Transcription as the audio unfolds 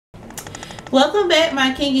Welcome back,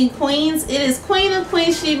 my king and queens. It is Queen of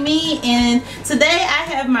PinchMe, and today I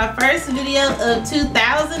have my first video of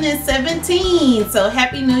 2017. So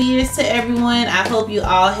happy New Year's to everyone. I hope you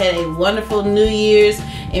all had a wonderful New Year's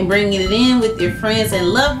and bringing it in with your friends and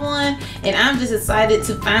loved one. And I'm just excited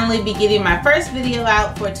to finally be getting my first video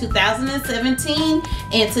out for 2017.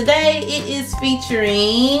 And today it is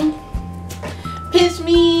featuring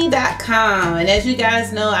PinchMe.com, and as you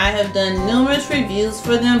guys know, I have done numerous reviews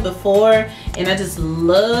for them before, and I just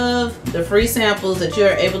love the free samples that you're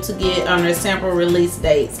able to get on their sample release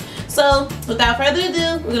dates. So without further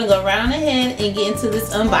ado, we're gonna go right on ahead and get into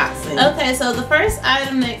this unboxing. Okay, so the first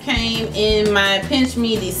item that came in my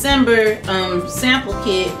PinchMe December sample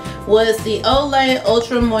kit was the Olay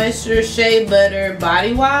Ultra Moisture Shea Butter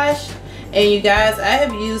Body Wash. And you guys, I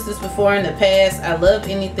have used this before in the past. I love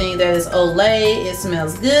anything that is Olay. It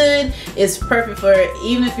smells good. It's perfect for,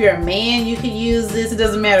 even if you're a man, you can use this. It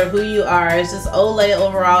doesn't matter who you are. It's just Olay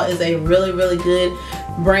overall is a really, really good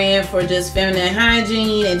brand for just feminine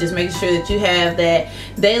hygiene and just making sure that you have that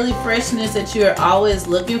daily freshness that you're always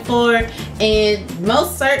looking for. And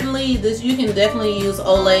most certainly this, you can definitely use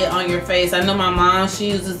Olay on your face. I know my mom,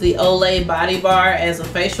 she uses the Olay body bar as a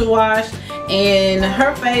facial wash, and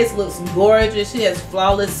her face looks gorgeous. She has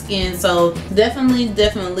flawless skin, so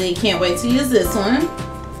definitely can't wait to use this one.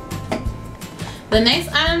 The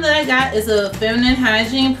next item that I got is a feminine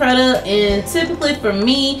hygiene product, and typically for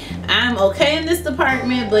me, I'm okay in this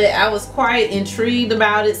department, but I was quite intrigued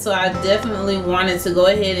about it, so I definitely wanted to go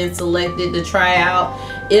ahead and select it to try out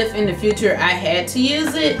if in the future I had to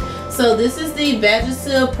use it. So this is the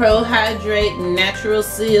Vagisil Pro Hydrate Natural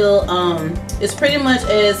Seal. It's pretty much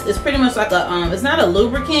like a it's not a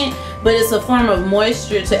lubricant, but it's a form of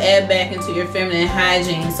moisture to add back into your feminine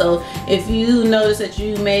hygiene. So if you notice that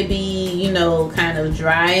you may be, you know, kind of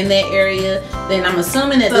dry in that area, then I'm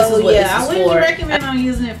assuming that this is what this is for. I wouldn't recommend on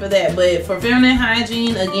using it for that, but for feminine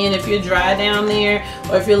hygiene, again, if you're dry down there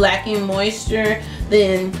or if you're lacking moisture,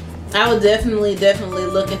 then I would definitely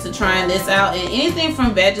look into trying this out. And anything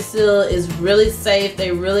from Vagisil is really safe.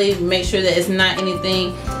 They really make sure that it's not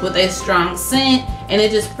anything with a strong scent, and they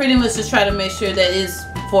just pretty much just try to make sure that it's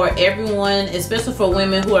for everyone, especially for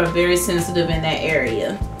women who are very sensitive in that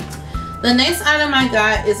area. The next item I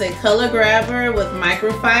got is a color grabber with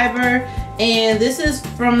microfiber, and this is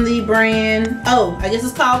from the brand, oh, I guess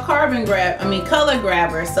it's called Color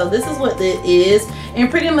Grabber. So this is what it is, and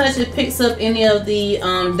pretty much it picks up any of the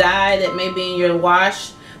dye that may be in your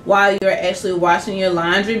wash while you're actually washing your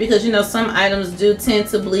laundry, because you know some items do tend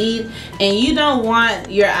to bleed, and you don't want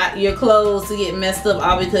your clothes to get messed up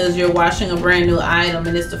all because you're washing a brand new item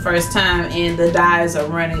and it's the first time and the dyes are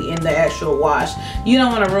running in the actual wash. You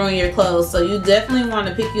don't want to ruin your clothes, so you definitely want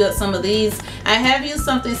to pick you up some of these. I have used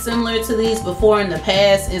something similar to these before in the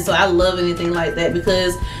past, and so I love anything like that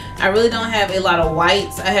because I really don't have a lot of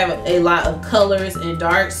whites. I have a lot of colors and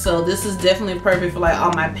darks, so this is definitely perfect for like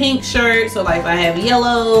all my pink shirts, or like if I have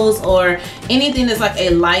yellows or anything that's like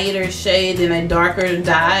a lighter shade than a darker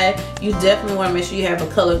dye. You definitely want to make sure you have a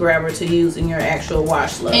color grabber to use in your actual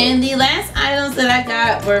wash load. And the last items that I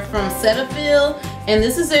got were from Cetaphil, and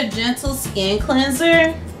this is their Gentle Skin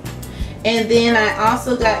Cleanser. And then I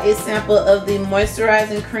also got a sample of the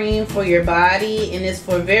moisturizing cream for your body, and it's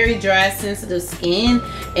for very dry, sensitive skin.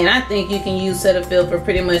 And I think you can use Cetaphil for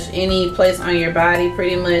pretty much any place on your body,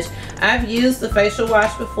 pretty much. I've used the facial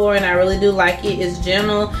wash before, and I really do like it. It's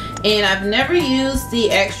gentle, and I've never used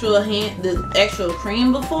the actual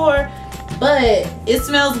cream before, but it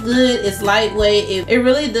smells good. It's lightweight. It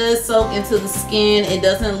really does soak into the skin. It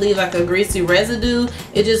doesn't leave like a greasy residue.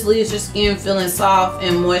 It just leaves your skin feeling soft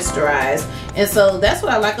and moisturized. And so that's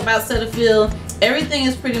what I like about Cetaphil. Everything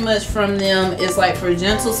is pretty much from them. It's like for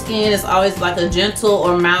gentle skin, it's always like a gentle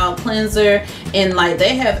or mild cleanser, and like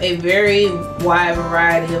they have a very wide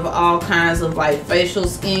variety of all kinds of like facial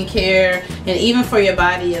skincare and even for your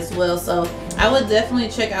body as well. So I would definitely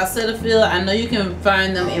check out Cetaphil. I know you can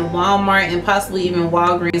find them in Walmart and possibly even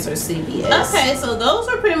Walgreens or CVS. Okay, so those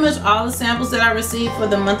are pretty much all the samples that I received for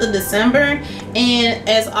the month of December. And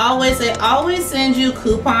as always, they always send you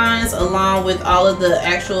coupons along with all of the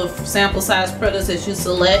actual sample size products that you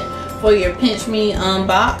select for your PinchMe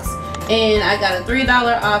box. And I got a $3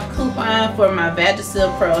 off coupon for my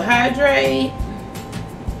Vagisil Pro Hydrate.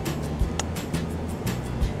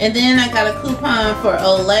 And then I got a coupon for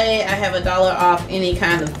Olay. I have $1 off any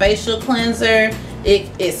kind of facial cleanser. It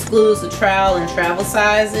excludes the trial and travel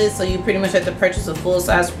sizes, so you pretty much have to purchase a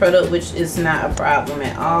full-size product, which is not a problem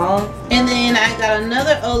at all. And then I got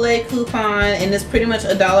another Olay coupon, and it's pretty much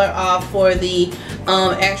 $1 off for the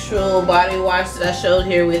actual body wash that I showed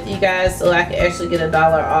here with you guys, so I could actually get $1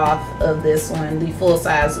 off of this one, the full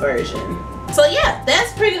size version. So yeah,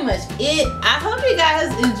 that's pretty much it. I hope you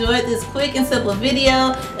guys enjoyed this quick and simple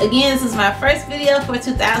video. Again, this is my first video for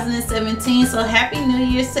 2017, so happy New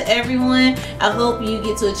Year's to everyone. I hope you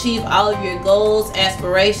get to achieve all of your goals,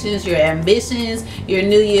 aspirations, your ambitions, your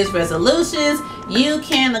New Year's resolutions. You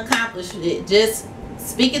can accomplish it. Just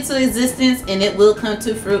speak it to existence and it will come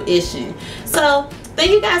to fruition. So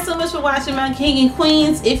thank you guys so much for watching, my king and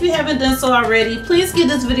queens. If you haven't done so already, please give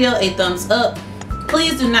this video a thumbs up.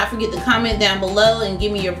 Please do not forget to comment down below and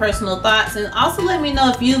give me your personal thoughts, and also let me know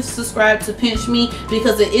if you've subscribed to PinchMe,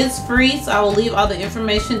 because it is free, so I will leave all the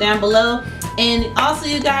information down below. And also,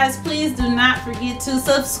 you guys, please do not forget to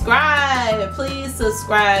subscribe. Please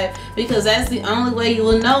subscribe, because that's the only way you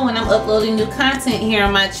will know when I'm uploading new content here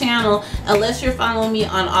on my channel, unless you're following me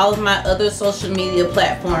on all of my other social media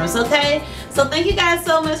platforms. Okay, so thank you guys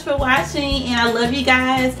so much for watching, and I love you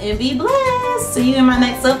guys, and be blessed. See you in my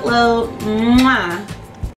next upload. Mwah.